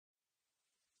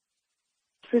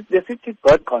The city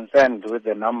got concerned with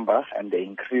the number and the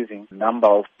increasing number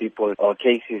of people or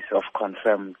cases of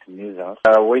confirmed measles.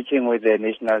 Working with the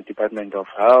National Department of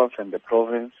Health and the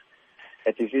province,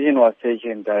 a decision was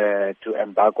taken to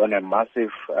embark on a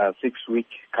massive 6-week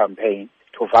campaign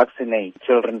to vaccinate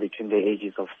children between the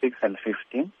ages of 6 and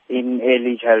 15 in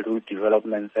early childhood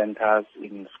development centers,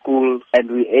 in schools, and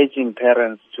we're urging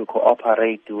parents to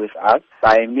cooperate with us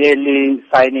by merely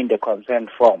signing the consent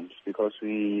forms, because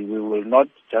we will not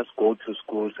just go to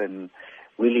schools and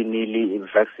willy-nilly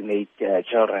vaccinate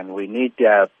children. We need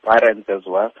their parents as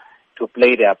well to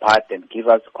play their part and give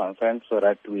us consent so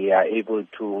that we are able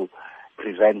to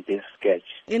prevent this scourge.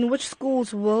 In which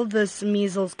schools will this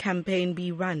measles campaign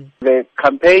be run? The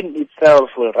campaign itself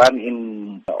will run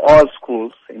in all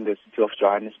schools in the city of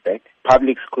Johannesburg,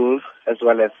 public schools as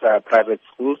well as private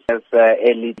schools, as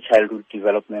early childhood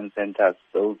development centers,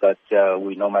 those that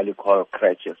we normally call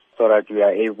crèches, so that we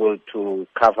are able to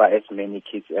cover as many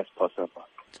kids as possible.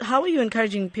 How are you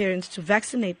encouraging parents to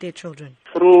vaccinate their children?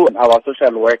 Through our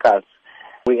social workers,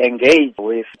 we engage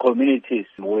with communities,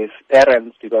 with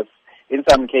parents, because in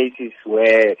some cases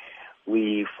where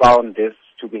we found this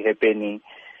to be happening,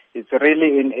 it's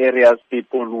really in areas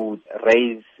people would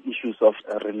raise issues of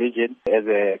religion as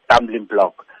a stumbling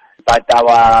block. But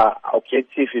our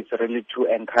objective is really to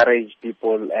encourage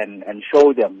people and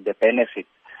show them the benefits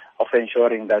of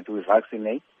ensuring that we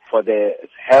vaccinate for the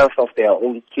health of their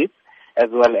own kids, as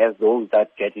well as those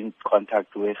that get in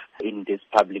contact with in this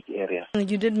public area.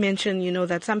 You did mention,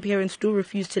 that some parents do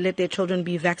refuse to let their children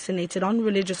be vaccinated on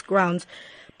religious grounds.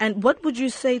 And what would you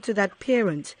say to that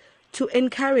parent to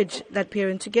encourage that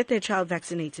parent to get their child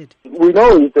vaccinated? We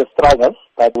know it's a struggle,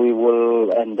 but we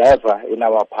will endeavor in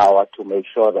our power to make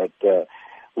sure that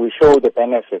we show the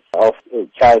benefits of a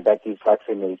child that is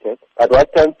vaccinated. But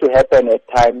what tends to happen at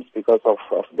times because of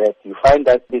that, you find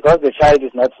that because the child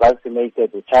is not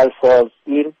vaccinated, the child falls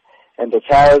ill and the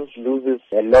child loses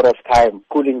a lot of time,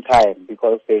 cooling time,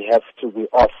 because they have to be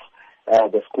off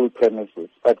the school premises.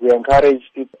 But we encourage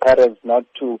parents not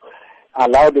to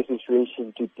allow the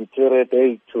situation to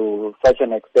deteriorate to such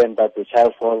an extent that the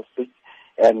child falls sick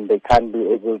and they can't be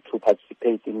able to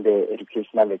participate in the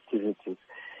educational activities.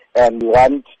 And we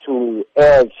want to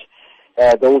urge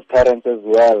those parents as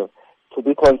well to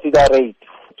be considerate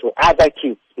to other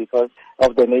kids because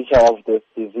of the nature of this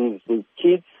disease. The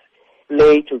kids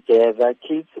play together,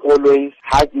 kids always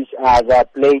hug each other,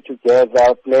 play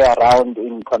together, play around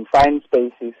in confined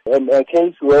spaces. In a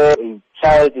case where a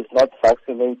child is not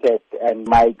vaccinated and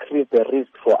might increase the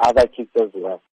risk for other kids as well.